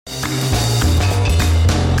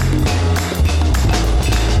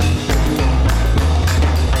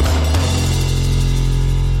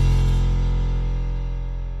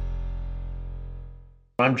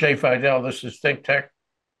I'm Jay Fidel. This is Think Tech.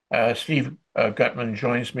 Steve Gutman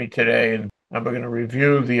joins me today, and we're going to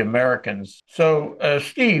review The Americans. So,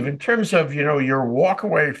 Steve, in terms of your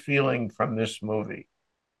walkaway feeling from this movie,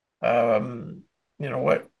 um,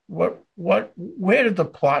 where did the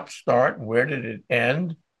plot start, and where did it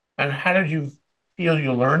end, and how did you feel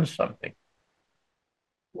you learned something?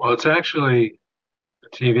 Well, it's actually a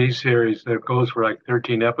TV series that goes for like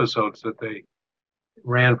 13 episodes that they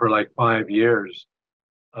ran for like 5 years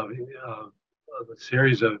of a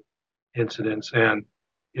series of incidents. And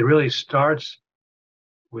it really starts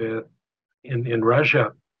with in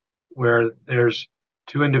Russia, where there's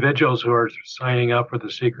two individuals who are signing up for the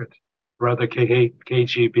secret brother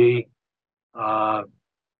KGB, uh,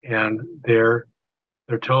 and they're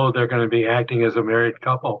told they're going to be acting as a married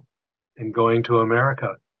couple and going to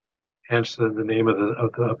America. Hence the name of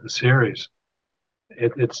the series.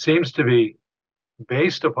 It seems to be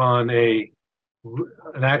based upon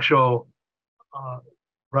an actual uh,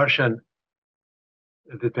 Russian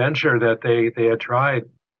adventure that they had tried.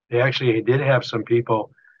 They actually did have some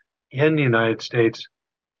people in the United States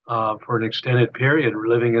for an extended period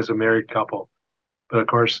living as a married couple, but of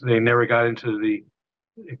course they never got into the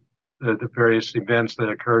various events that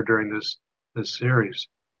occurred during this series.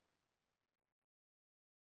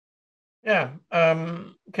 Yeah.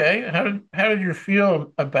 Okay. How did you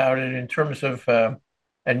feel about it in terms of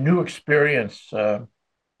a new experience?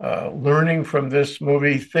 Learning from this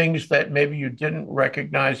movie, things that maybe you didn't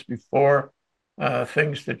recognize before,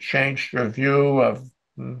 things that changed your view of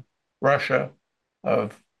Russia,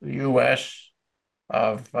 of the U.S.,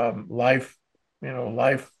 of life,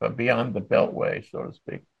 life beyond the Beltway, so to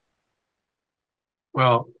speak.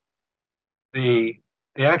 Well, the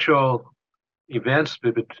the actual events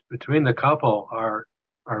between the couple are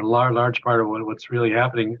a large part of what's really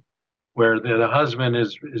happening, where the husband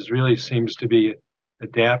is really seems to be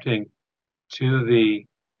adapting to the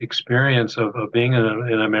experience of being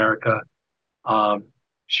in America. Um,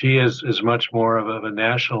 she is much more of a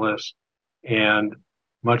nationalist and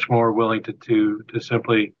much more willing to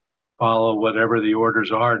simply follow whatever the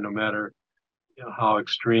orders are, no matter how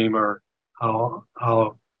extreme or how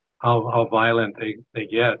how how violent they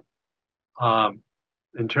get. Um,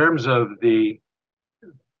 in terms of the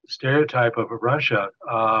stereotype of Russia,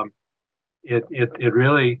 it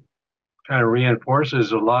really kind of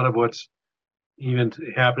reinforces a lot of what's even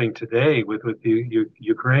happening today with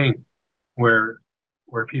Ukraine, where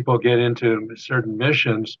people get into certain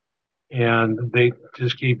missions and they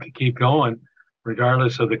just keep going,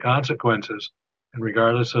 regardless of the consequences, and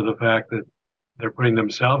regardless of the fact that they're putting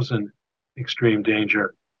themselves in extreme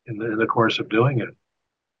danger in the course of doing it.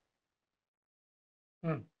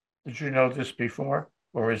 Hmm. Did you know this before,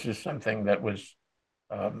 or is this something that was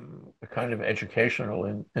kind of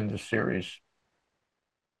educational in the series?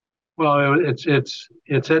 Well,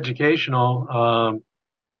 it's educational,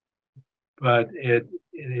 but it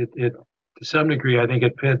to some degree I think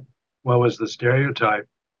it fit what was the stereotype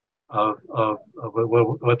of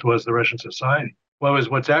what was the Russian society.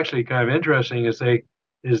 What's actually kind of interesting is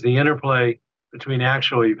the interplay between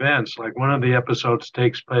actual events. Like one of the episodes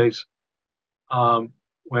takes place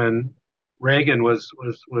when Reagan was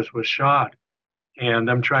shot, and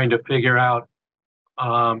I'm trying to figure out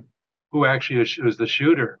um, who actually was the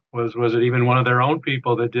shooter. Was it even one of their own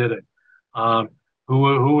people that did it? Um,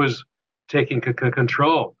 who was taking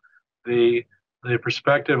control? The the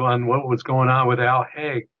perspective on what was going on with Al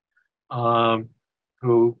Haig, um,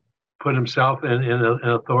 who put himself in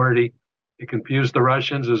authority. It confused the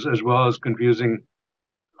Russians as well as confusing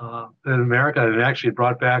in America. And it actually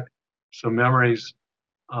brought back some memories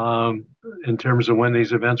um, in terms of when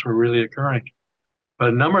these events were really occurring. But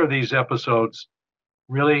a number of these episodes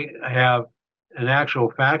really have an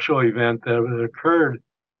actual factual event that occurred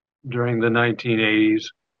during the 1980s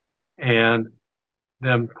and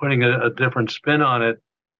them putting a different spin on it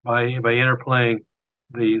by interplaying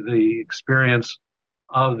the experience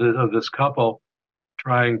of this couple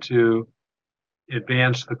trying to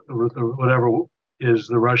advance whatever is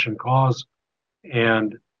the Russian cause,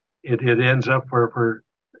 and it ends up for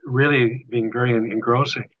really being very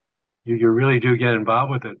engrossing. You really do get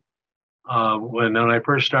involved with it. When I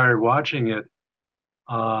first started watching it,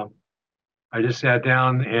 uh, I just sat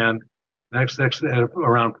down and next at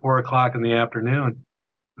around 4 o'clock in the afternoon,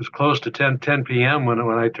 it was close to 10 p.m. when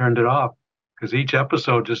I turned it off because each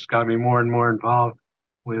episode just got me more and more involved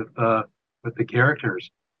with uh, with the characters.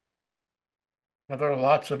 Now, there are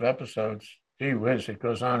lots of episodes. Gee whiz, it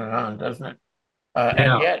goes on, doesn't it? And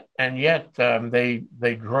Yeah, yet,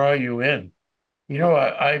 they draw you in.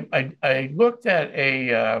 I looked at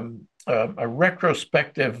a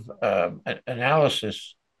retrospective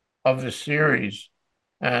analysis of the series,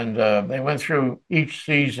 and they went through each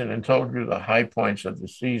season and told you the high points of the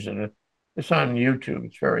season. It's on YouTube.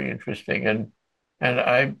 It's very interesting, and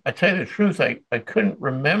I tell you the truth, I couldn't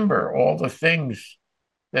remember all the things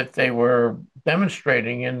that they were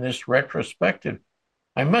demonstrating in this retrospective.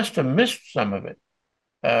 I must have missed some of it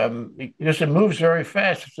because it moves very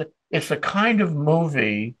fast. It's a kind of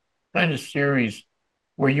movie, kind of series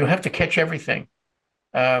where you have to catch everything.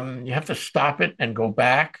 You have to stop it and go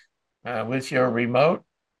back with your remote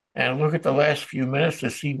and look at the last few minutes to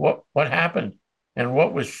see what happened and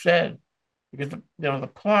what was said, because the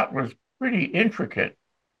plot was pretty intricate,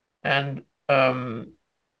 and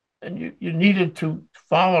you needed to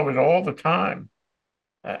follow it all the time,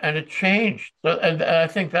 and it changed. So, and I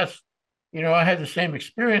think that's, I had the same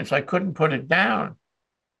experience. I couldn't put it down,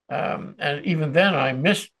 and even then, I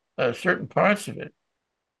missed certain parts of it.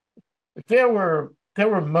 But there were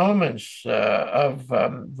moments of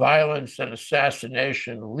violence and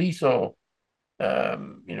assassination, lethal,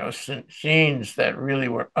 scenes that really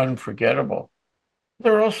were unforgettable.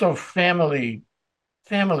 There were also family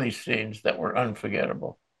scenes that were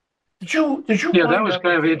unforgettable. Did you Yeah, that wind was up?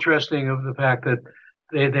 kind of interesting of the fact that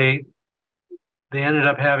they they they ended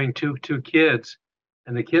up having two kids,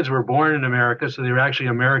 and the kids were born in America, so they were actually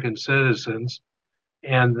American citizens,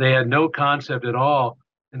 and they had no concept at all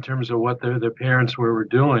in terms of what their parents were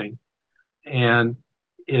doing, and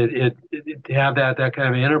to have that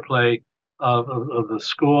kind of interplay of the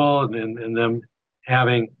school and them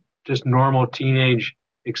having just normal teenage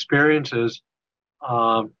experiences,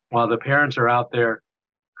 while the parents are out there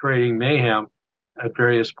creating mayhem at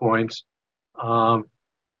various points. Um,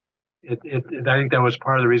 I think that was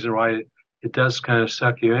part of the reason why it does kind of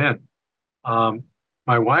suck you in. Um,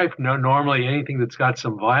 my wife, no, normally anything that's got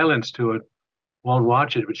some violence to it won't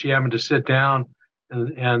watch it, but she happened to sit down,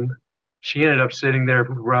 and she ended up sitting there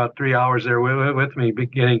for about 3 hours there with me,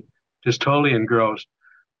 getting just totally engrossed.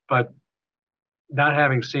 But not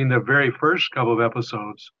having seen the very first couple of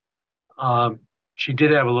episodes, um, she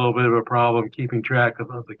did have a little bit of a problem keeping track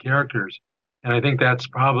of the characters, and I think that's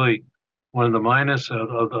probably one of the minus of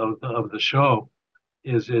the show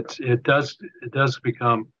is it does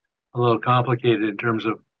become a little complicated in terms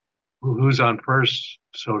of who's on first,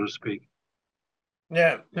 so to speak.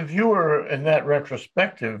 Yeah, the viewer in that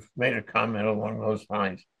retrospective made a comment along those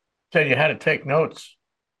lines. Said you had to take notes.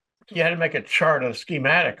 You had to make a chart, a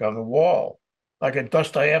schematic on the wall, like a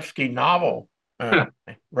Dostoevsky novel,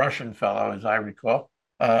 Russian fellow, as I recall.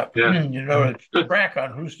 Yeah. To track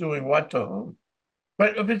on who's doing what to whom.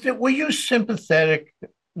 But were you sympathetic?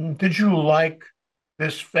 Did you like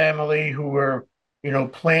this family who were,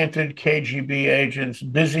 planted KGB agents,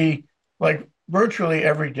 busy like virtually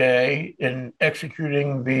every day in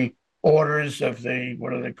executing the orders of the,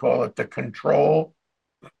 what do they call it, the control?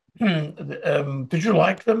 Did you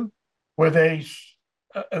like them? Were they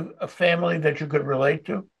a family that you could relate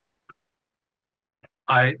to?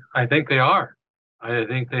 I think they are. I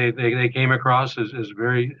think they came across as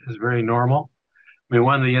very normal. I mean,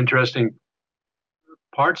 one of the interesting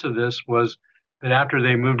parts of this was that after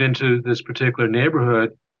they moved into this particular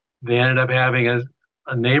neighborhood, they ended up having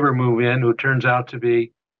a neighbor move in who turns out to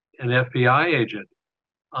be an FBI agent,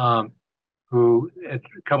 um, who at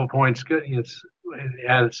a couple points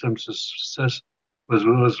had some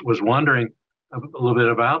was wondering a little bit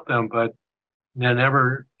about them, but they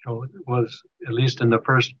never, was, at least in the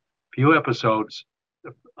first few episodes,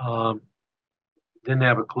 um, didn't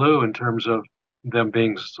have a clue in terms of them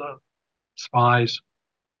being spies.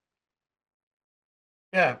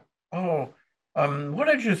 Yeah. Oh, what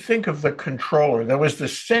did you think of the controller? There was the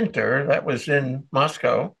center that was in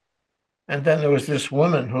Moscow, and then there was this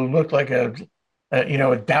woman who looked like a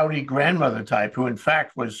dowdy grandmother type, who in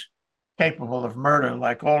fact was capable of murder,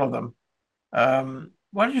 like all of them.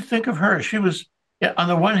 What did you think of her? She was, yeah, on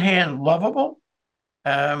the one hand, lovable.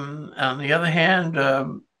 On the other hand,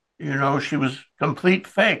 she was complete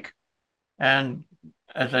fake, and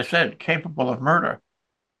as I said, capable of murder.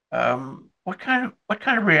 What kind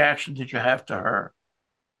of reaction did you have to her?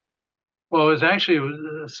 Well, it was actually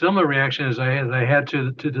a similar reaction as I had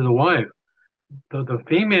to the wife. The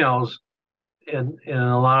females in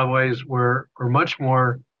a lot of ways were much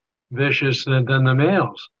more vicious than the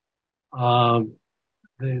males. Um,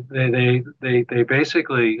 they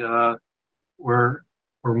basically were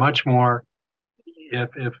were much more,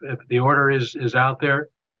 if the order is out there,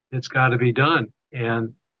 it's got to be done,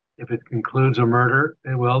 and if it concludes a murder,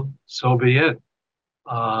 well, so be it.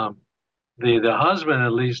 Um, the husband,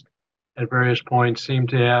 at least at various points, seemed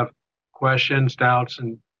to have questions, doubts,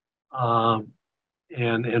 um,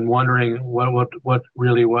 and wondering what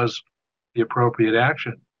really was the appropriate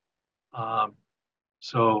action. Um,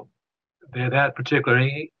 so that particular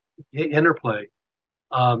interplay.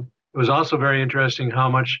 It was also very interesting how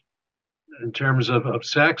much, in terms of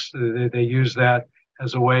sex, they use that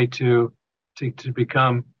as a way to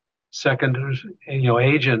become second,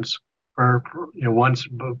 agents for once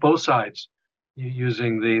both sides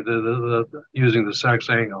using the using the sex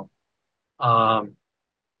angle. Um,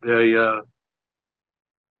 they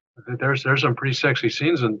there's some pretty sexy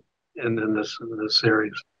scenes in this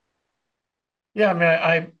series. Yeah,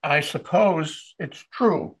 I mean, I suppose it's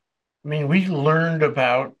true. I mean, we learned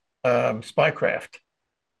about spycraft.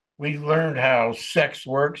 We learned how sex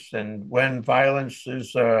works and when violence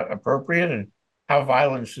is appropriate and how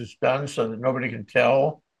violence is done so that nobody can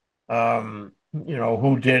tell,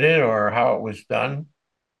 who did it or how it was done.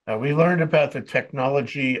 We learned about the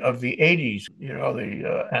technology of the 80s,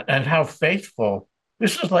 and how faithful.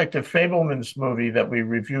 This is like the Fablemans movie that we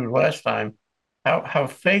reviewed last time, how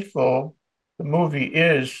faithful the movie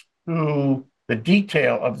is to the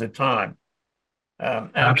detail of the time, and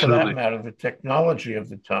for that Absolutely. matter, the technology of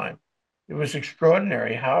the time. It was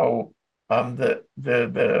extraordinary how the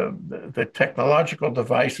technological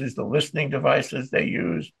devices, the listening devices they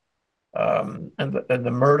used, and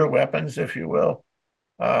the murder weapons, if you will,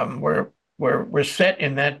 were set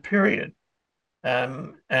in that period,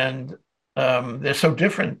 and they're so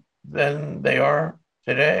different than they are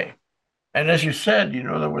today. And as you said,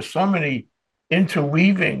 there were so many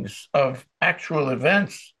interweavings of actual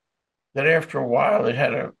events that after a while it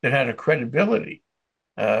had a credibility.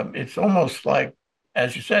 It's almost like,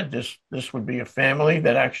 as you said, this would be a family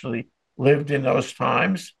that actually lived in those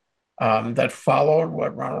times, that followed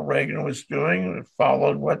what Ronald Reagan was doing, and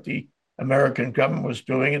followed what the American government was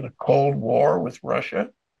doing in the Cold War with Russia.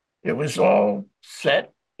 It was all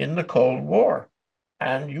set in the Cold War,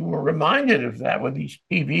 and you were reminded of that with these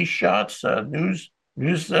TV shots, news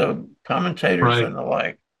commentators, Right. and the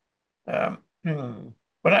like. Um,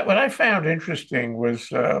 what I found interesting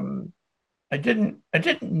was, I didn't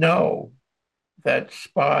know that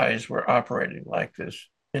spies were operating like this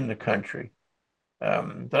in the country.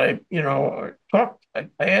 That I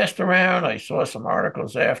asked around, I saw some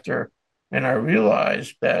articles after, and I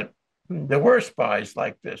realized that there were spies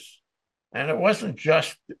like this, and it wasn't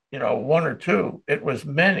just one or two; it was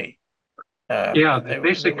many. Yeah, And the they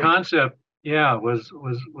basic were, concept, yeah, was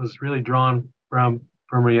really drawn from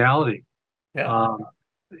reality. yeah, Um,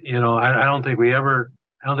 I don't think we ever,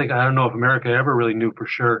 I don't know if America ever really knew for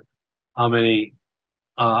sure how many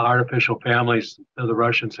artificial families the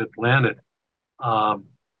Russians had planted. Um,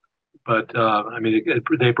 but I mean,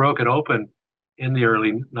 they broke it open in the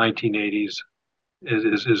early 1980s.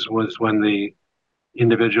 Was when the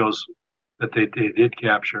individuals that they did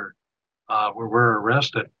capture were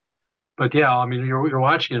arrested. But yeah, I mean, you're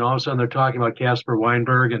watching, and all of a sudden they're talking about Caspar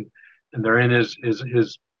Weinberg, and they're in his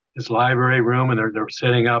library room, and they're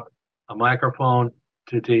setting up a microphone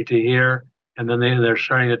to hear, and then they're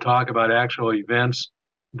starting to talk about actual events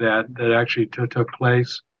that actually took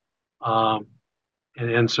place, um,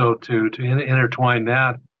 and so to intertwine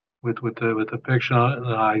that with the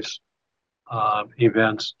fictionalized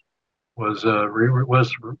events was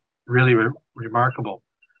really remarkable.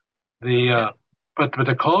 The yeah, but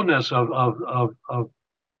the coldness of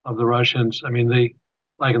the Russians. I mean, they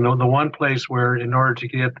like in the one place where, in order to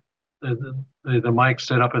get the mic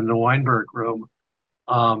set up in the Weinberg room,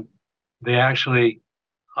 um, they actually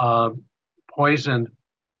uh, poisoned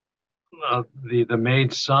the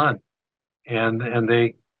maid's son, and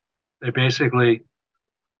they basically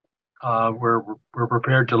were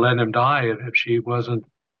prepared to let him die if she wasn't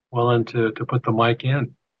willing to put the mic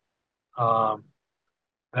in. Um,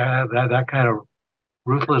 that kind of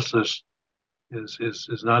ruthlessness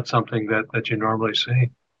is not something that you normally see.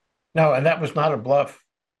 no, and that was not a bluff,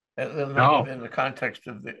 not No, within the context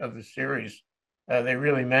of the series. They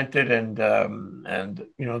really meant it, and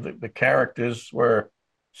the characters were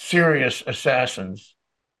serious assassins,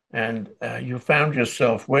 and you found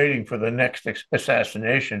yourself waiting for the next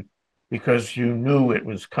assassination because you knew it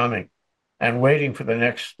was coming, and waiting for the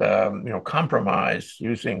next compromise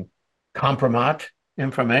using compromat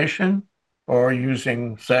information, or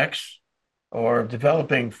using sex, or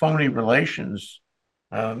developing phony relations.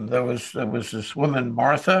 There was this woman,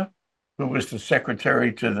 Martha, who was the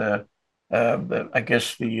secretary to I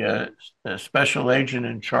guess the special agent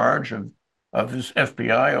in charge of this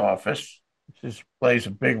FBI office. This plays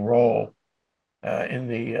a big role in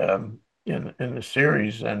the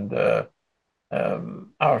series, and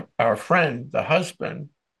our friend, the husband.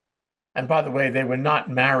 And by the way, they were not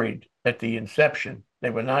married at the inception. They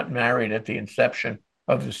were not married at the inception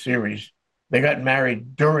of the series. They got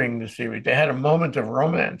married during the series. They had a moment of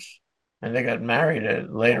romance, and they got married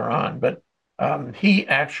later on. But he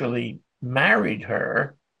actually married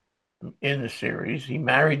her in the series. He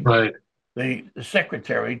married Right. the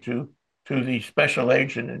secretary to the special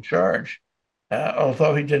agent in charge,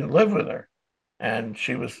 although he didn't live with her, and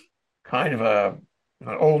she was kind of an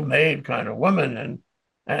old maid kind of woman,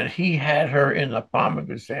 and he had her in the palm of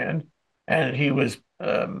his hand, and he was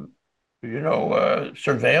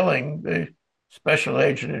surveilling the special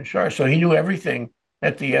agent in charge, so he knew everything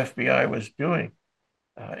that the FBI was doing.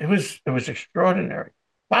 It was extraordinary.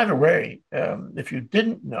 By the way, if you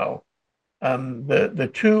didn't know, the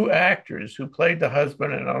two actors who played the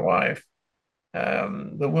husband and the wife,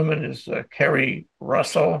 the woman is Kerry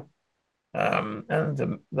Russell, and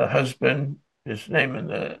the husband, his name in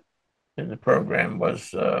the program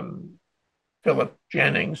was Philip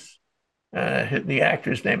Jennings. The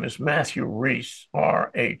actor's name is Matthew Rhys,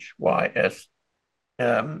 Rhys.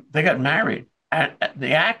 They got married.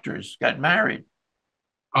 The actors got married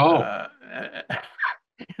Oh, uh,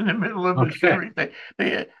 in the middle of the okay.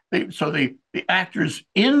 series. So the actors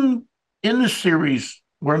in the series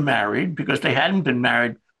were married because they hadn't been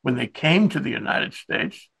married when they came to the United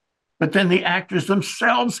States. But then the actors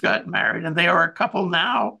themselves got married, and they are a couple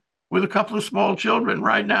now with a couple of small children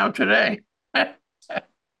right now today.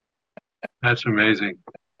 That's amazing.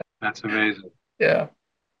 That's amazing. Yeah.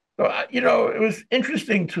 So, it was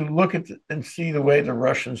interesting to look at and see the way the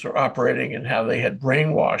Russians are operating and how they had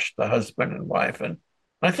brainwashed the husband and wife. And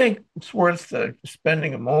I think it's worth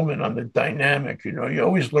spending a moment on the dynamic. You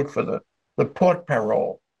always look for the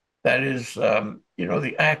porte-parole, that is,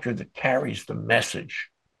 the actor that carries the message.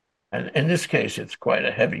 And in this case, it's quite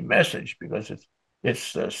a heavy message because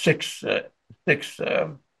it's six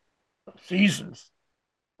seasons.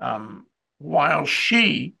 While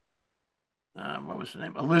she, what was the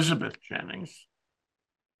name, Elizabeth Jennings,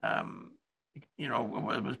 um,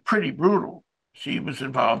 was pretty brutal. She was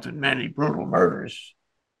involved in many brutal murders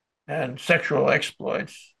and sexual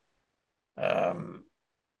exploits. Um,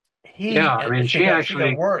 Yeah, he I mean, she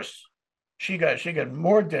got worse. She got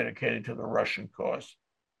more dedicated to the Russian cause,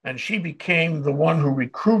 and she became the one who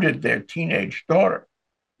recruited their teenage daughter,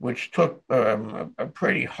 which took a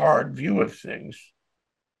pretty hard view of things.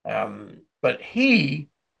 But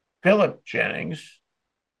Philip Jennings,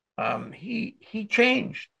 he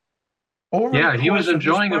changed over the yeah, he was course of this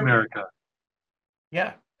enjoying program. America.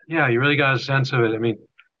 Yeah, Yeah, you really got a sense of it. I mean,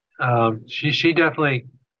 she definitely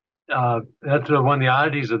that's one of the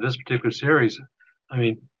oddities of this particular series. I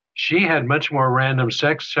mean, she had much more random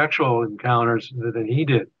sexual encounters than he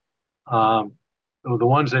did. Um, the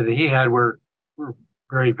ones that he had were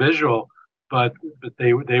very visual, but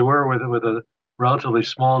they were with a relatively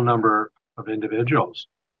small number of individuals.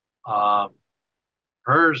 Um,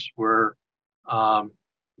 Hers were um,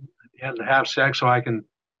 you had to have sex so I can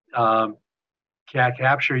um,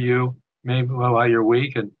 capture you maybe while you're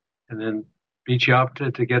weak and then beat you up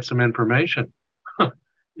to get some information.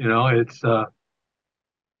 It's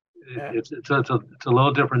yeah. it's a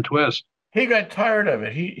little different twist. He got tired of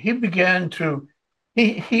it. He began to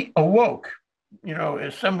he awoke,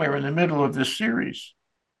 somewhere in the middle of this series,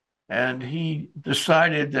 and he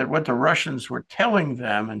decided that what the Russians were telling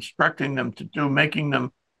them, instructing them to do, making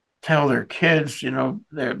them tell their kids,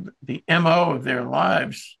 the MO of their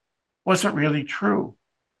lives wasn't really true.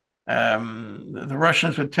 The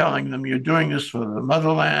Russians were telling them, "You're doing this for the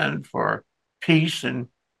motherland, for peace and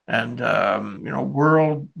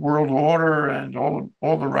world order and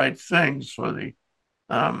all the right things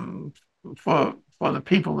um, for the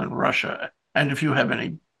people in Russia. And if you have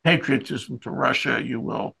any patriotism to Russia, you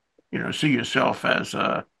will, see yourself as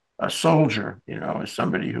a soldier, as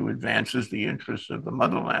somebody who advances the interests of the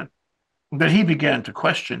motherland." But he began to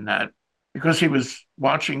question that because he was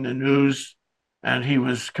watching the news and he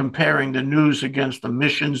was comparing the news against the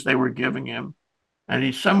missions they were giving him. And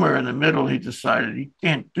he somewhere in the middle, he decided he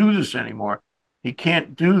can't do this anymore. He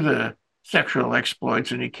can't do the sexual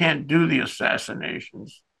exploits and he can't do the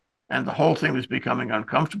assassinations. And the whole thing was becoming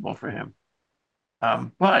uncomfortable for him.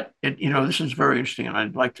 But this is very interesting, and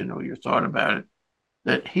I'd like to know your thought about it.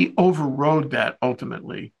 That he overrode that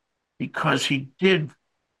ultimately because he did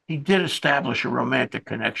establish a romantic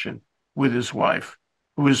connection with his wife,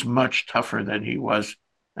 who is much tougher than he was,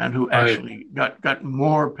 and who Right. actually got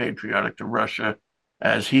more patriotic to Russia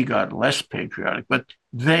as he got less patriotic. But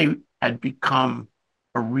they had become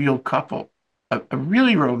a real couple, a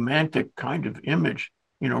really romantic kind of image.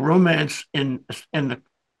 Romance in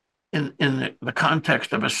the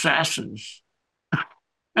context of assassins.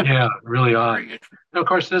 Yeah, really odd. Very interesting. And of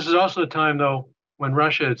course, this is also a time though when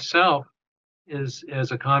Russia itself is,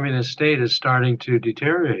 as a communist state, is starting to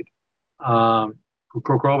deteriorate. Um,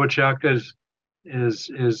 Gorbachev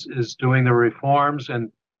is doing the reforms,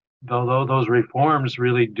 and although those reforms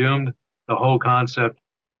really doomed the whole concept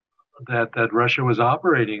that Russia was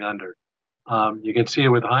operating under, you can see it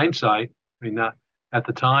with hindsight. I mean, not, at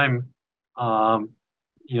the time, um,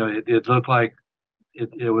 it looked like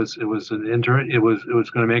it was it was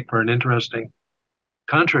going to make for an interesting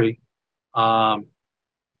country, um,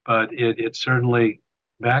 but it certainly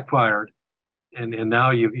backfired, and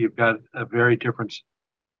now you've got a very different.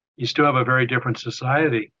 You still have a very different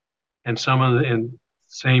society, and some of the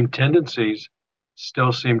same tendencies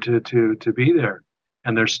still seem to be there,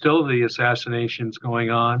 and there's still the assassinations going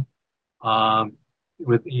on, um,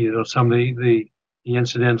 with some of the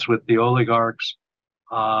incidents with the oligarchs,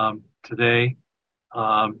 today.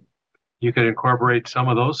 Um, you could incorporate some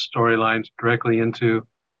of those storylines directly into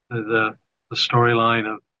the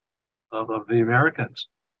storyline of the Americans.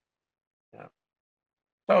 Yeah.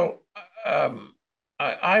 So um,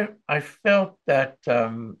 I felt that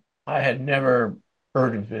I had never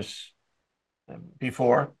heard of this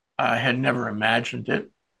before. I had never imagined it.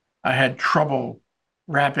 I had trouble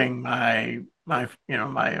wrapping my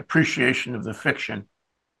appreciation of the fiction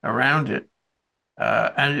around it.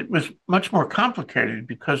 And it was much more complicated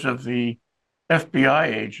because of the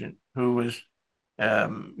FBI agent who was,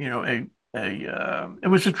 it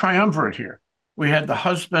was a triumvirate here. We had the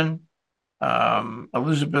husband,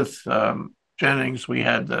 Elizabeth Jennings. We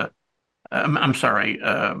had I'm sorry,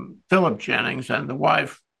 Philip Jennings, and the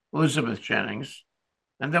wife, Elizabeth Jennings.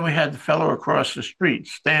 And then we had the fellow across the street,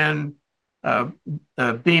 Stan uh,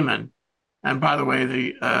 Beeman. And by the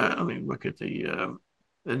way, let me look at the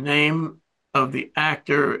name of the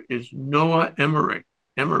actor is Noah Emmerich,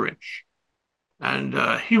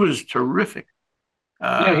 and he was terrific.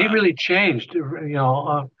 Yeah, he Uh, really changed, during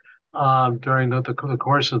the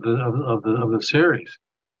course of the series.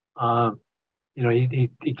 Um, he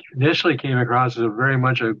initially came across as a very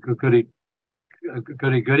much a goody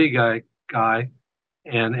guy,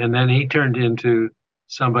 and then he turned into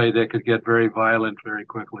somebody that could get very violent very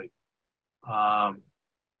quickly. Um,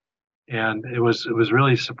 and it was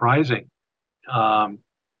really surprising, um,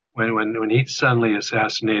 when he suddenly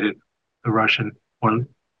assassinated the Russian one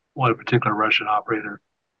particular Russian operator.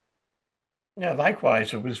 yeah,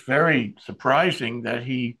 likewise, it was very surprising that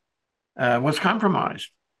he was compromised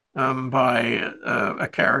by a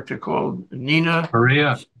character called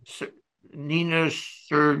Maria, Nina yeah.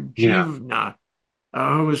 Sergeyevna,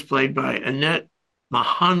 who was played by Annette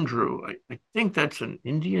Mahandru. I think that's an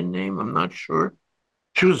Indian name. I'm not sure.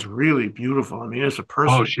 She was really beautiful. I mean, as a Oh,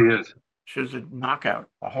 person, she is. she was a knockout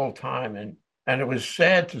the whole time, and it was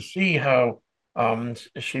sad to see how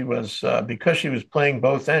she was because she was playing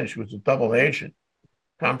both ends. She was a double agent,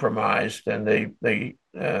 compromised, and they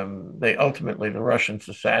ultimately the Russians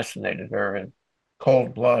assassinated her in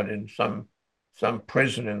cold blood in some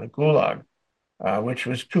prison in the Gulag, which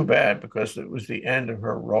was too bad because it was the end of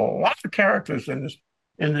her role. Lots of characters in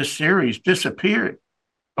this series disappeared,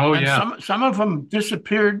 Oh, and yeah. some of them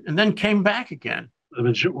disappeared and then came back again. The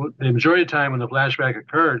majority of the time when the flashback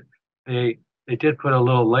occurred, they did put a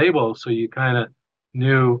little label so you kind of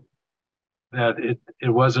knew that it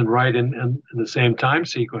wasn't right in the same time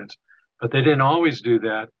sequence, but they didn't always do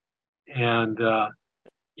that, and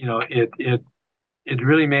it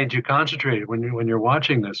really made you concentrate when you're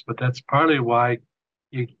watching this. But that's partly why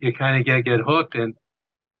you kind of get hooked, and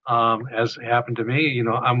as happened to me,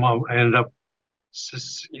 I ended up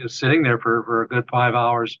sitting there for a good 5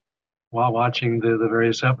 hours while watching the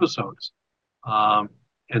various episodes, um,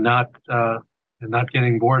 and not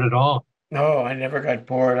getting bored at all. No, I never got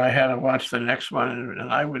bored. I had to watch the next one, and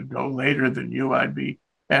I would go later than you. I'd be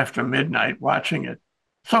after midnight watching it.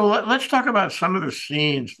 So let's talk about some of the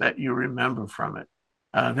scenes that you remember from it.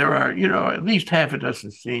 There are, at least half a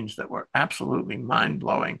dozen scenes that were absolutely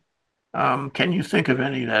mind-blowing. Can you think of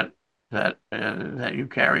any that you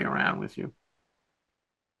carry around with you?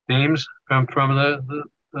 Themes from the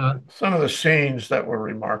Some of the scenes that were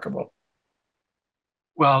remarkable.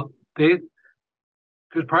 well, they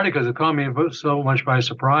because partly because it caught me so much by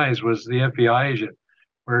surprise was the FBI agent,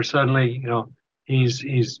 where suddenly he's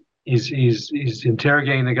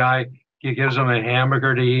interrogating the guy. He gives him a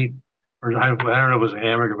hamburger to eat, or I don't know if it was a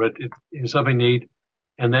hamburger, but it's something to eat,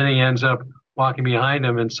 and then he ends up walking behind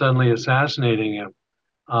him and suddenly assassinating him.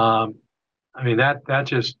 Um, I mean that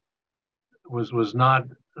just was not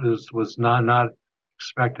not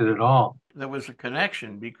expected at all. There was a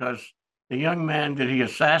connection because the young man that he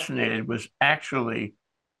assassinated was actually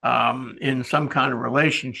in some kind of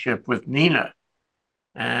relationship with Nina,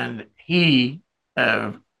 and he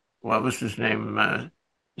uh, what was his name?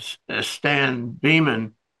 Stan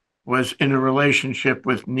Beeman was in a relationship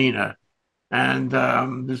with Nina, and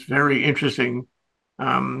this very interesting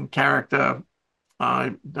character.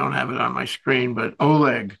 I don't have it on my screen, but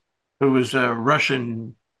Oleg, who was a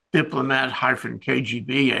Russian diplomat hyphen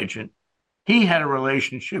KGB agent, he had a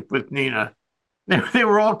relationship with Nina. They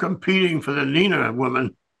were all competing for the Nina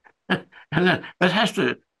woman, and that has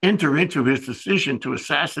to enter into his decision to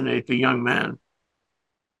assassinate the young man.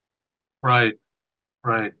 Right,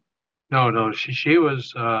 right. No, no, she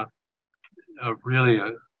was really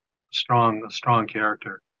a strong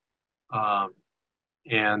character, um,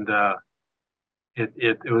 and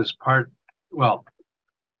it was part. Well,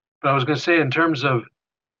 but I was going to say in terms of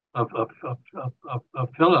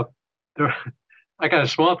Philip, there, I got a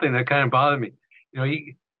small thing that kind of bothered me. You know,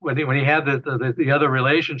 when he had the other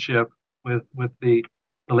relationship with the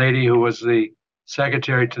lady who was the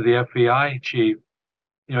secretary to the FBI chief,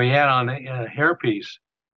 you know, he had on a hairpiece.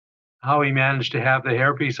 How he managed to have the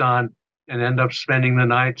hairpiece on and end up spending the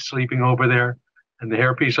night sleeping over there, and the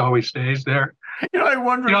hairpiece always stays there. I You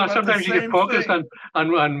wondered know, about the sometimes you get same focused thing.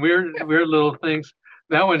 on weird little things.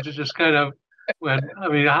 That one's just kind of when I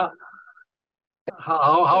mean,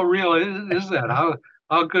 how real is that?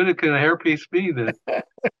 How good can a hairpiece be? That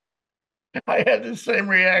I had the same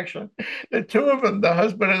reaction. The two of them, the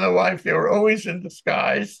husband and the wife, they were always in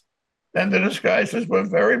disguise, and the disguises were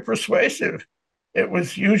very persuasive. It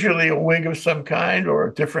was usually a wig of some kind, or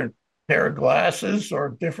a different pair of glasses,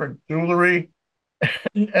 or different jewelry,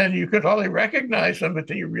 and you could hardly recognize them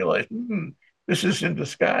until you realized, this is in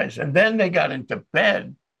disguise. And then they got into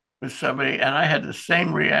bed with somebody, and I had the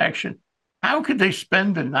same reaction. How could they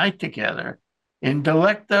spend the night together in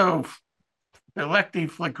delecti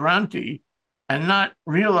flagranti and not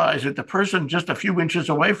realize that the person just a few inches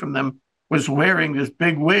away from them was wearing this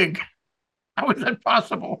big wig? How is that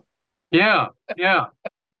possible? yeah, yeah.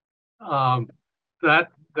 Um,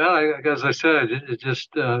 as I said, it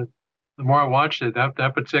just the more I watched it,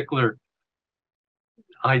 that particular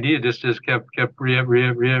idea just kept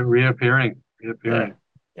Yeah, reappearing.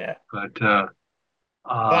 yeah. But Well,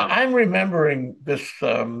 um, I'm remembering this.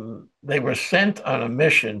 They were sent on a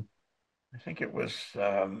mission. I think it was,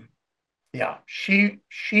 yeah, she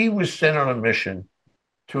was sent on a mission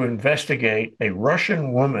to investigate a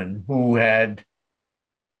Russian woman who had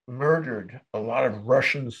murdered a lot of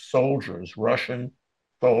Russian soldiers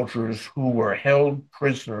who were held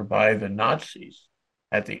prisoner by the Nazis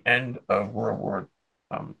at the end of World War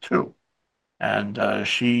II. And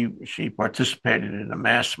she participated in a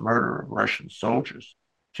mass murder of Russian soldiers.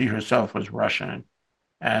 She herself was Russian,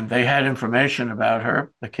 and they had information about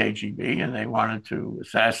her, the KGB, and they wanted to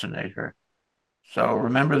assassinate her. So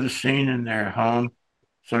remember the scene in their home.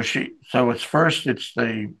 So it's first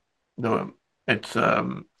the it's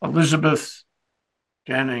Elizabeth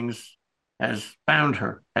Jennings has found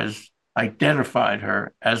her, has identified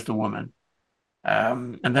her as the woman,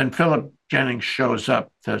 and then Philip Jennings shows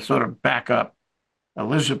up to sort of back up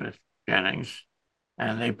Elizabeth Jennings,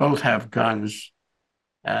 and they both have guns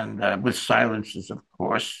and with silences, of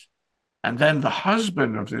course. And then the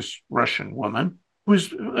husband of this Russian woman,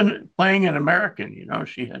 who's playing an American,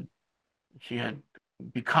 she had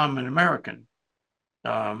become an American,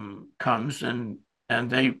 comes and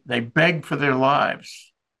they beg for their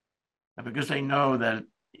lives because they know that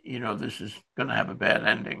this is going to have a bad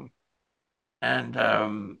ending. And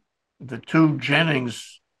the two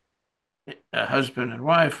Jennings, husband and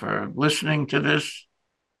wife, are listening to this,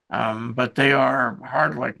 but they are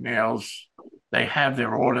hard like nails. They have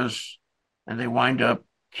their orders, and they wind up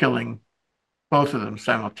killing both of them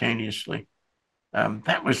simultaneously.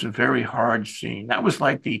 That was a very hard scene. That was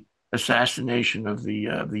like the assassination of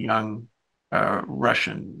the young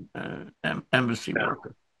Russian embassy yeah.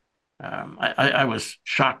 worker. I was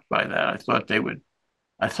shocked by that. I thought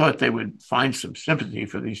they would find some sympathy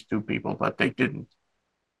for these two people, but they didn't.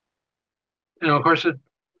 You know, of course,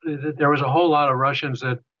 there was a whole lot of Russians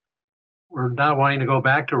that were not wanting to go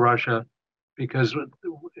back to Russia because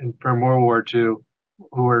from World War II,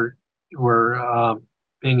 who were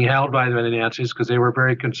being held by the Nazis because they were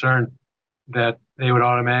very concerned that they would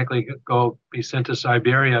automatically go be sent to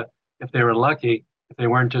Siberia if they were lucky, if they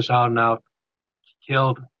weren't just out and out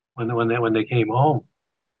killed when they came home.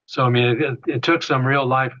 So I mean, it took some real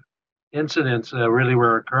life incidents that really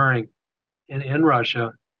were occurring in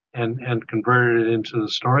Russia and converted it into the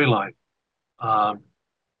storyline. Um,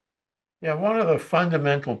 Yeah, one of the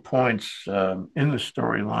fundamental points in the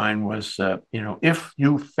storyline was, um,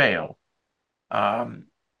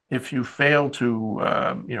 if you fail to,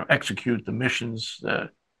 execute the missions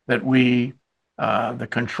that we the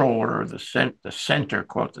controller, the center,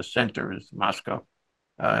 quote, the center is Moscow,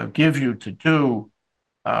 give you to do,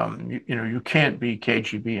 you can't be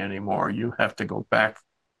KGB anymore. You have to go back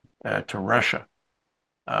to Russia.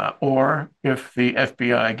 Or if the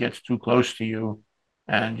FBI gets too close to you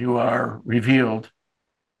and you are revealed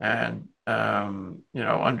and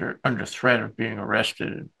under threat of being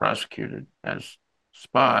arrested and prosecuted as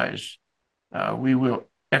spies, we will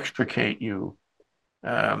extricate you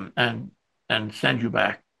and send you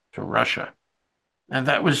back to Russia. And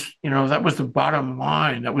that was the bottom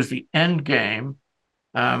line. That was the end game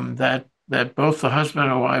that both the husband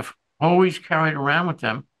and wife always carried around with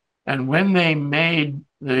them. And when they made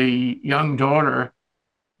the young daughter,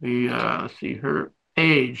 let's see, her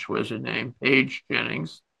Paige was her name, Paige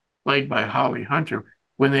Jennings, played by Holly Hunter.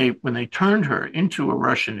 When they turned her into a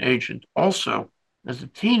Russian agent, also as a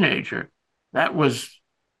teenager, that was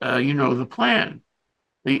the plan.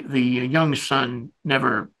 The young son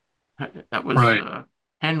never. That was Right.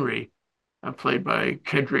 Henry, played by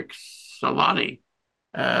Kedrick Salati.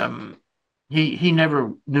 Um, he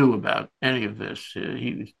never knew about any of this.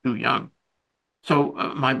 He was too young. So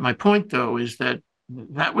my point though is that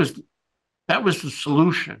was that was the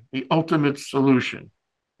solution, the ultimate solution,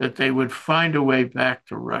 that they would find a way back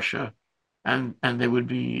to Russia, and they would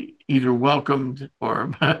be either welcomed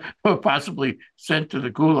or, or possibly sent to the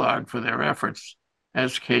Gulag for their efforts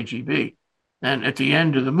as KGB. And at the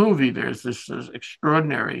end of the movie, there's this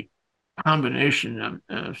extraordinary combination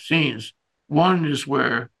of scenes. One is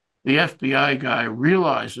where the FBI guy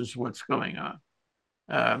realizes what's going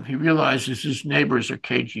on. He realizes his neighbors are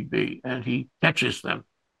KGB, and he catches them,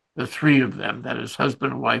 the three of them, that is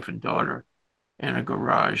husband, wife, and daughter, in a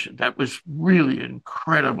garage. That was really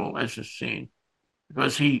incredible as a scene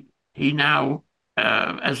because he now,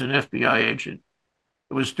 as an FBI agent,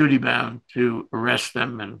 was duty bound to arrest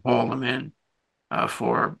them and haul them in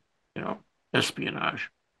for espionage.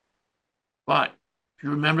 But if you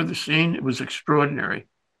remember the scene, it was extraordinary.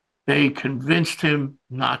 They convinced him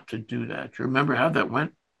not to do that. Do you remember how that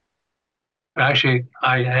went? Actually,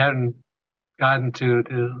 I hadn't gotten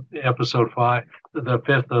to episode 5, the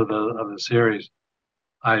fifth of the series.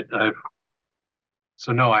 I've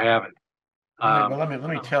so no, I haven't. All right, well, Um, let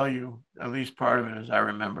me tell you at least part of it as I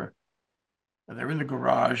remember. And they're in the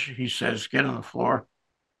garage. He says, "Get on the floor.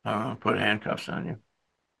 I'm going to put handcuffs on you."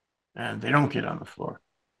 And they don't get on the floor.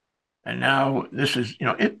 And now this is,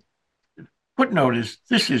 it footnote is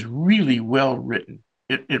this is really well written.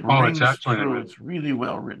 It oh, it's rings excellent. true. It's really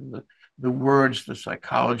well written. The words, the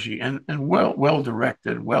psychology, and well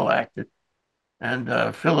directed, well acted.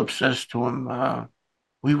 And Philip says to him,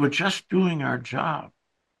 "We were just doing our job.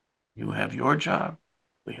 You have your job,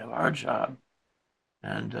 we have our job,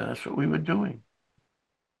 and that's what we were doing."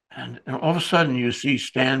 And all of a sudden, you see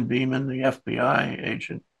Stan Beeman, the FBI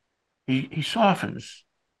agent. He softens,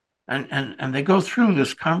 and they go through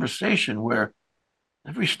this conversation where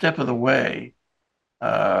every step of the way,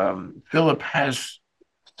 Philip has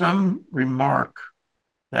some remark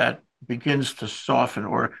that begins to soften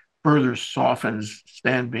or further softens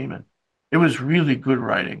Stan Beeman. It was really good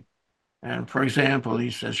writing. And for example, he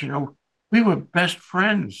says, "We were best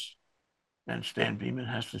friends." And Stan Beeman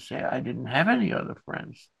has to say, "I didn't have any other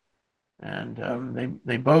friends." And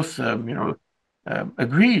they both,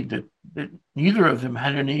 agreed that neither of them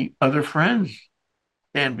had any other friends.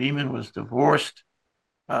 Stan Beeman was divorced.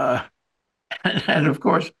 Uh, and of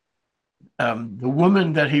course, the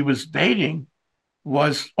woman that he was dating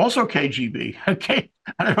was also KGB. Okay,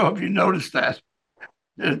 I don't know if you noticed that.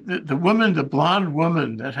 The woman, the blonde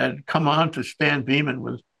woman that had come on to Stan Beeman,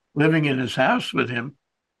 was living in his house with him,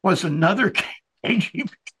 was another KGB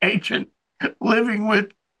agent living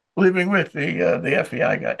with the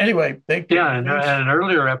FBI guy. Anyway, they Yeah, and convinced. in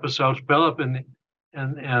earlier episodes, Philip and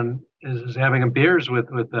is having beers with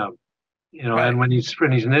them. And Right. when he's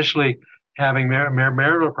initially having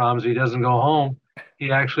marital problems, he doesn't go home.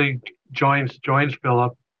 He actually joins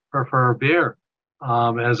Philip for a beer,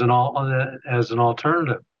 as an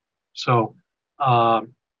alternative. So,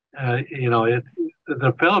 um,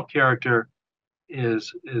 the Philip character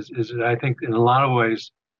is I think in a lot of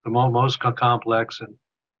ways the most complex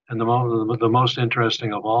and the most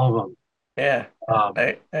interesting of all of them. Yeah, Um,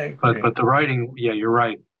 I but agree. but the writing, yeah, you're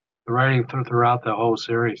right. The writing throughout the whole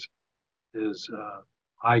series is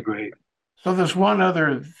high grade. So there's one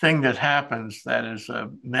other thing that happens that is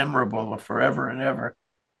memorable forever and ever.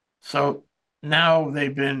 So now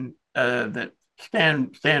they've been that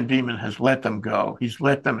Stan Beeman has let them go. He's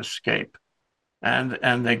let them escape,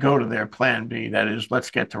 and they go to their plan B. That is, let's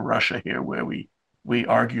get to Russia here, where we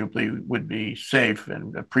arguably would be safe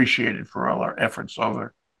and appreciated for all our efforts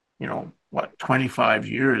over what, 25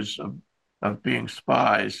 years of being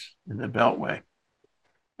spies in the Beltway.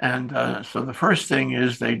 And so the first thing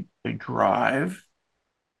is they drive,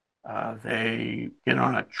 they get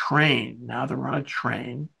on a train. Now they're on a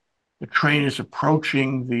train. The train is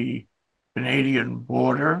approaching the Canadian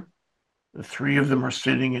border. The three of them are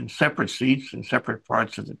sitting in separate seats in separate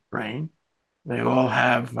parts of the train. They all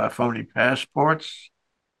have phony passports,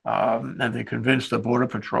 and they convince the Border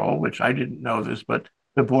Patrol, which I didn't know this, but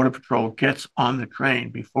the Border Patrol gets on the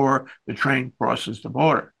train before the train crosses the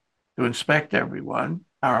border to inspect everyone,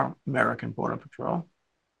 our American Border Patrol.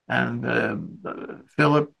 And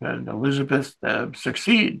Philip and Elizabeth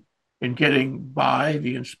succeed in getting by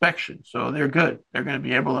the inspection. So they're good. They're going to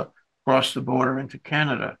be able to cross the border into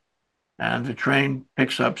Canada. And the train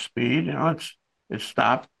picks up speed. It's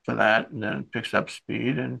stopped for that, and then it picks up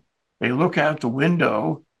speed. And they look out the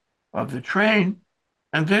window of the train,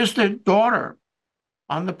 and there's their daughter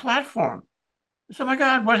on the platform. I said, "Oh my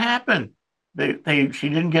God, what happened? She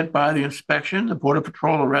didn't get by the inspection. The Border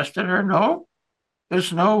Patrol arrested her." No,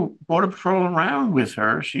 there's no Border Patrol around with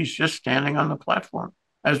her. She's just standing on the platform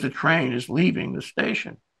as the train is leaving the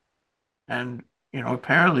station. And,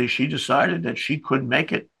 apparently she decided that she could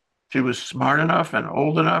make it. She was smart enough and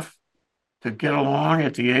old enough to get along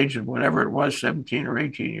at the age of whatever it was, 17 or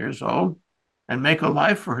 18 years old, and make a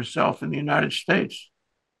life for herself in the United States.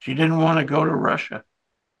 She didn't want to go to Russia.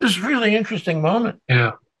 This is a really interesting moment.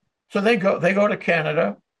 Yeah. So they go to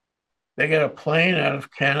Canada. They get a plane out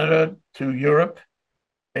of Canada to Europe.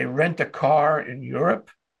 They rent a car in Europe.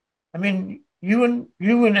 I mean, you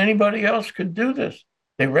and anybody else could do this.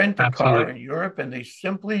 They rent a car Absolutely. in Europe and they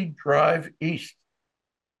simply drive east.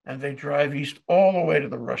 And they drive east all the way to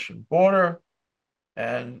the Russian border.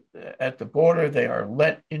 And at the border, they are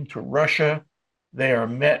let into Russia. They are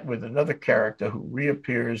met with another character who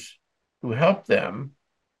reappears to help them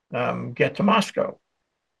get to Moscow.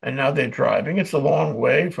 And now they're driving. It's a long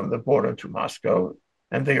way from the border to Moscow.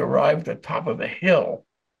 And they arrive at the top of a hill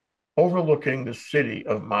overlooking the city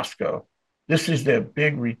of Moscow. This is their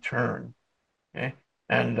big return. Okay.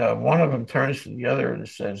 And one of them turns to the other and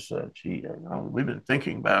says, "Gee, we've been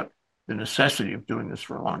thinking about the necessity of doing this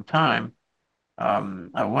for a long time.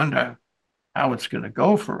 I wonder how it's going to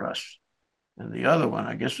go for us." And the other one,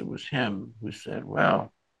 I guess it was him, who said,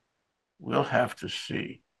 "Well, we'll have to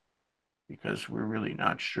see because we're really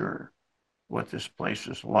not sure what this place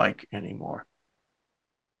is like anymore."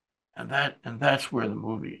 And that's where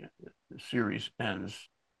the series ends,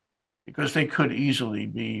 because they could easily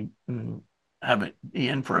be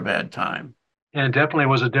in for a bad time. And it definitely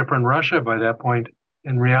was a different Russia by that point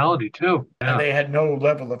in reality too. And Yeah. they had no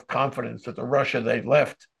level of confidence that the Russia they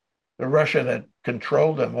left, the Russia that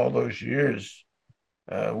controlled them all those years,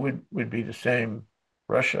 would be the same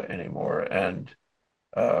Russia anymore. And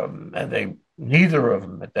they neither of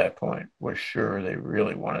them at that point was sure they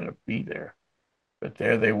really wanted to be there. But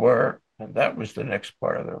there they were, and that was the next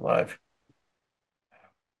part of their life.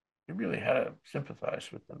 You really had to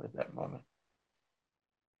sympathize with them at that moment.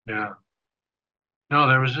 Yeah. No,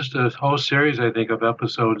 there was just a whole series, I think, of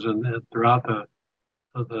episodes and throughout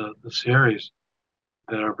the series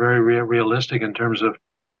that are very realistic in terms of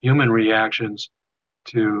human reactions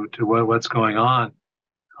to what's going on,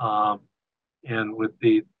 um, and with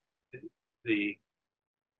the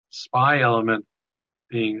spy element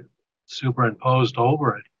being superimposed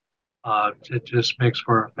over it, it just makes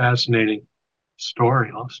for a fascinating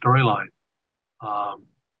storyline. Um,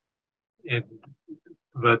 and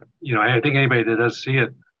but I think anybody that does see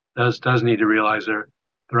it does need to realize there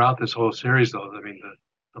throughout this whole series, though. I mean,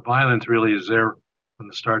 the violence really is there from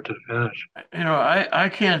the start to the finish. I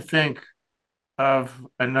can't think of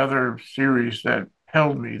another series that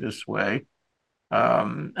held me this way.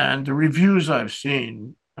 And the reviews I've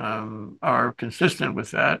seen are consistent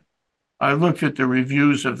with that. I looked at the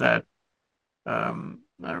reviews of that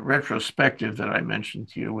retrospective that I mentioned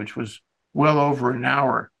to you, which was well over an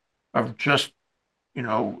hour of just,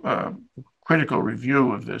 critical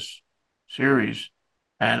review of this series.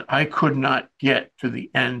 And I could not get to the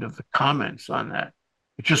end of the comments on that.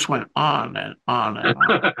 It just went on and on and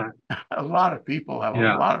on. A lot of people have a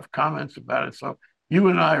Yeah, lot of comments about it. So you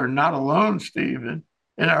and I are not alone, Steve, in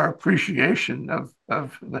our appreciation of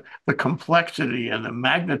the complexity and the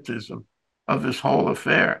magnetism of this whole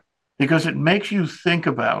affair, because it makes you think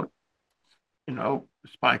about,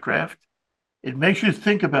 spycraft. It makes you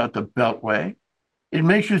think about the Beltway. It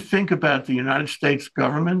makes you think about the United States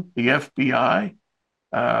government, the FBI.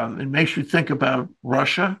 It makes you think about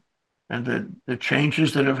Russia and the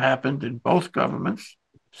changes that have happened in both governments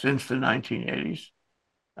since the 1980s.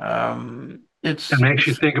 it makes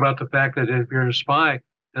you think about the fact that if you're a spy,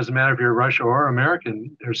 doesn't matter if you're Russian or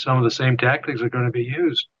American. There's some of the same tactics are going to be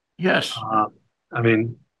used. Yes. Uh, I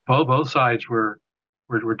mean, both sides were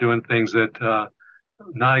doing things that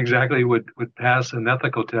not exactly would pass an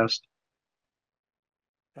ethical test.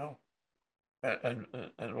 No. And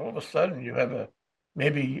all of a sudden you have a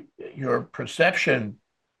maybe your perception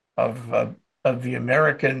of uh, of the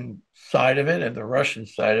American side of it and the Russian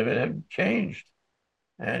side of it have changed,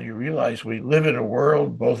 and you realize we live in a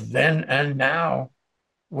world both then and now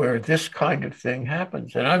where this kind of thing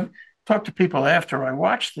happens. And I've talked to people after I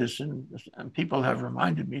watched this, and people have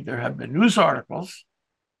reminded me there have been news articles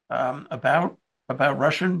about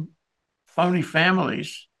Russian phony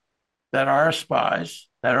families that are spies,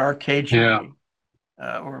 that are Yeah, KGB,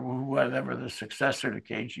 or whatever the successor to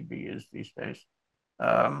KGB is these days,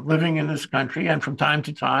 living in this country. And from time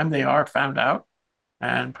to time, they are found out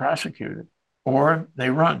and prosecuted, or they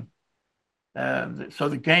run. So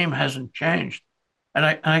the game hasn't changed. And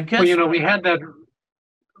I well, guess we had that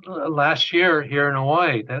last year here in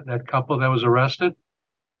Hawaii. That couple that was arrested,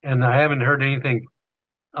 and I haven't heard anything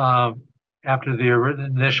um, after the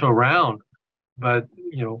initial round. But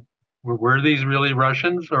were these really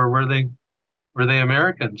Russians or were they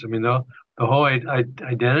Americans? I mean, the whole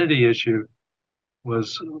identity issue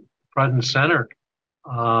was front and center.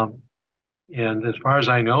 Um, and as far as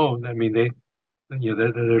I know, I mean,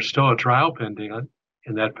 there's still a trial pending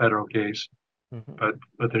in that federal case, Mhm.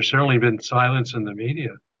 but there's certainly been silence in the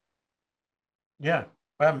media. Yeah,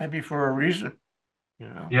 well, maybe for a reason,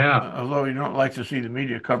 Yeah, although you don't like to see the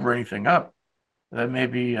media cover anything up, that may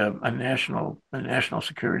be a national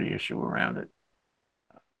security issue around it.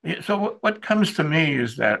 Yeah, so what comes to me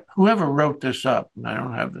is that whoever wrote this up, and I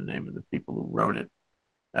don't have the name of the people who wrote it,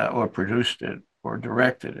 or produced it or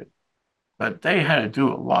directed it, but they had to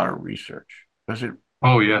do a lot of research because it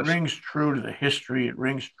oh it yes, rings true to the history. It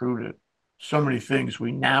rings true to so many things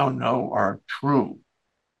we now know are true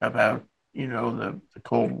about the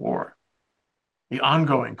Cold War, the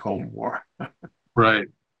ongoing Cold War. right,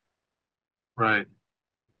 right.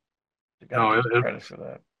 You got to No, give them credit for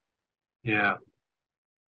that. yeah,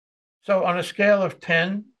 So on a scale of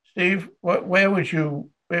 10, Steve, where would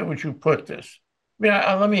you put this? I mean,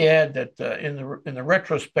 let me add that in the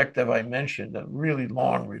retrospective I mentioned, a really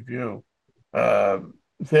long review,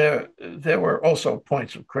 there were also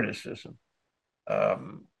points of criticism,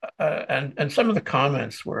 and some of the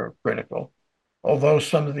comments were critical, although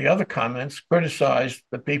some of the other comments criticized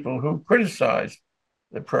the people who criticized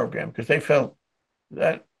the program because they felt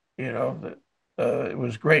that that it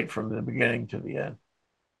was great from the beginning to the end.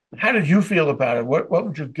 How did you feel about it? What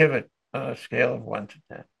would you give it on a scale of 1 to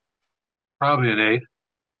 10? probably an 8.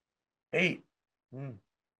 8. Hmm.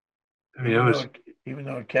 I mean, it Even though was,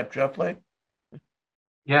 it kept you up late.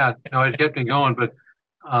 yeah, no, it kept me going, but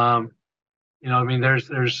um, I mean, there's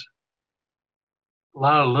a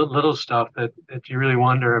lot of little stuff that you really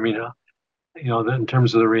wonder. I mean, in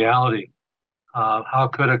terms of the reality, how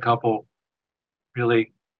could a couple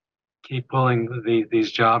really keep pulling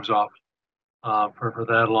these jobs off for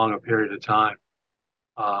that long a period of time?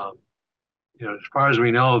 Um, as far as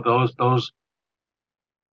we know, those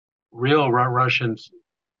real Russian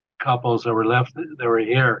couples that were left that were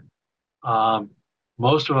here, um,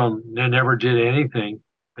 most of them never did anything.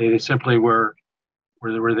 They simply were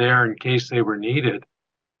there in case they were needed.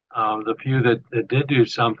 The few that did do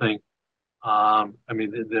something, I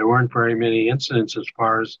mean, there weren't very many incidents as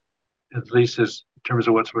far as at least as in terms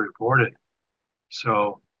of what's reported.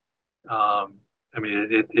 So, I mean,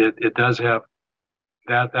 it does have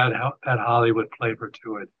that Hollywood flavor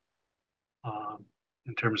to it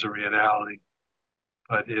in terms of reality.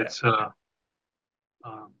 But Yeah.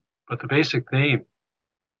 um, but the basic theme,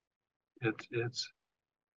 it's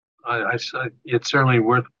it's certainly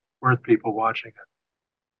worth people watching it.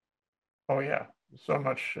 Oh yeah. So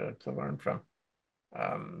much to learn from.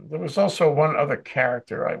 There was also one other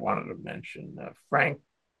character I wanted to mention, Frank.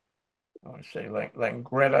 I want to say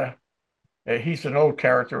Langretta. He's an old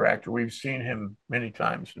character actor. We've seen him many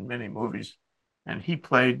times in many movies, and he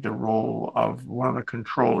played the role of one of the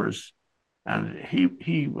controllers, and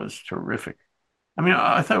he was terrific. I mean,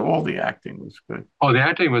 I thought all the acting was good. Oh, the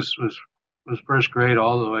acting was first grade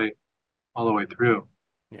all the way through.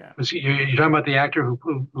 Yeah. Was you talking about the actor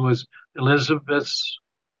who was Elizabeth's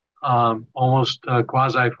almost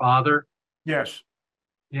quasi father? Yes.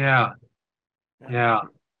 Yeah, Yeah. yeah,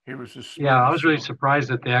 He was the yeah. I was smoothest. really surprised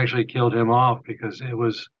that they actually killed him off because it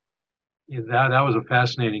was that was a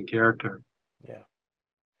fascinating character. Yeah.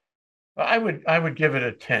 Well, I would give it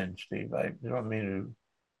a 10, Steve. I don't mean to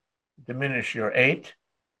diminish your 8.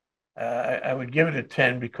 I would give it a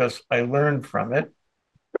 10 because I learned from it.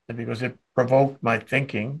 because it provoked my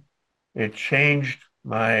thinking. It changed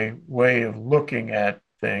my way of looking at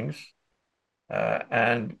things.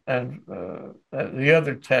 And the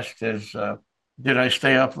other test is, did I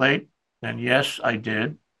stay up late? And yes, I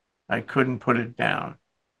did. I couldn't put it down.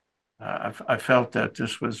 I felt that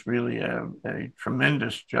this was really a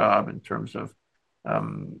tremendous job in terms of,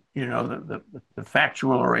 the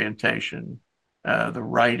factual orientation, the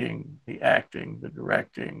writing, the acting, the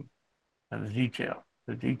directing, and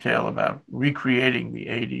the detail about recreating the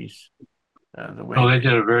 80s, the way Oh, they they,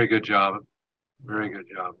 did a very good job. yeah, Very good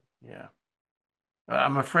job. yeah.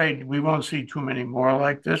 I'm afraid we won't see too many more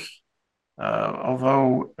like this.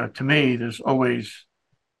 Although to me, there's always,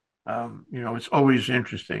 it's always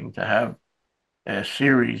interesting to have a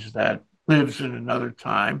series that lives in another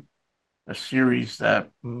time, a series that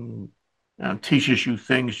teaches you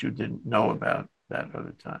things you didn't know about that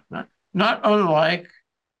other time. Not unlike,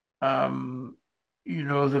 um,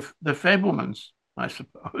 the Fablemans, I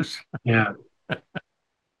suppose. Yeah.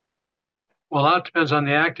 Well, a lot depends on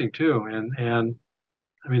the acting too. And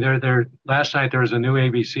I mean, there last night there was a new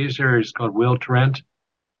ABC series called Will Trent.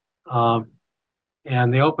 Um,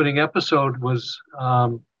 and the opening episode was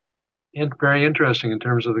very interesting in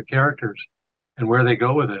terms of the characters and where they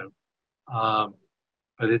go with it. Um,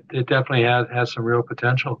 but it definitely has some real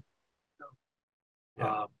potential, Yeah.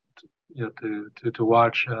 uh, to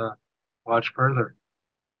watch further.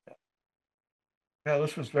 Yeah,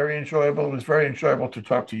 this was very enjoyable. It was very enjoyable to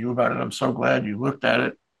talk to you about it. I'm so glad you looked at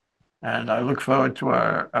it. And I look forward to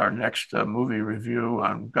our next movie review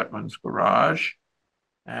on Gutman's Garage.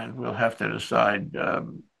 And we'll have to decide,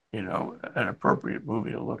 an appropriate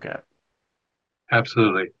movie to look at.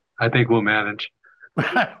 Absolutely, I think we'll manage.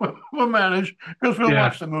 We'll manage because we'll Yeah,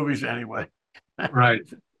 watch the movies anyway. right,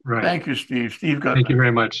 right. Thank you, Steve. Steve Thank you Gutman,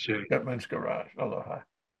 very much, Jay. Gutman's Garage. Aloha.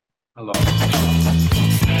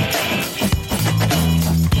 Aloha.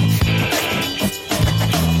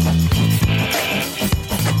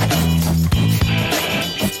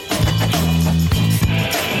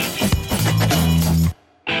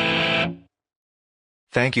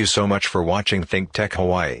 Thank you so much for watching Think Tech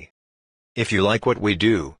Hawaii. If you like what we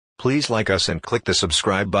do, please like us and click the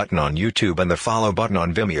subscribe button on YouTube and the follow button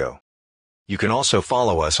on Vimeo. You can also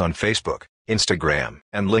follow us on Facebook, Instagram,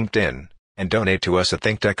 and LinkedIn, and donate to us at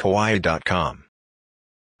thinktechhawaii.com.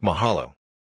 Mahalo.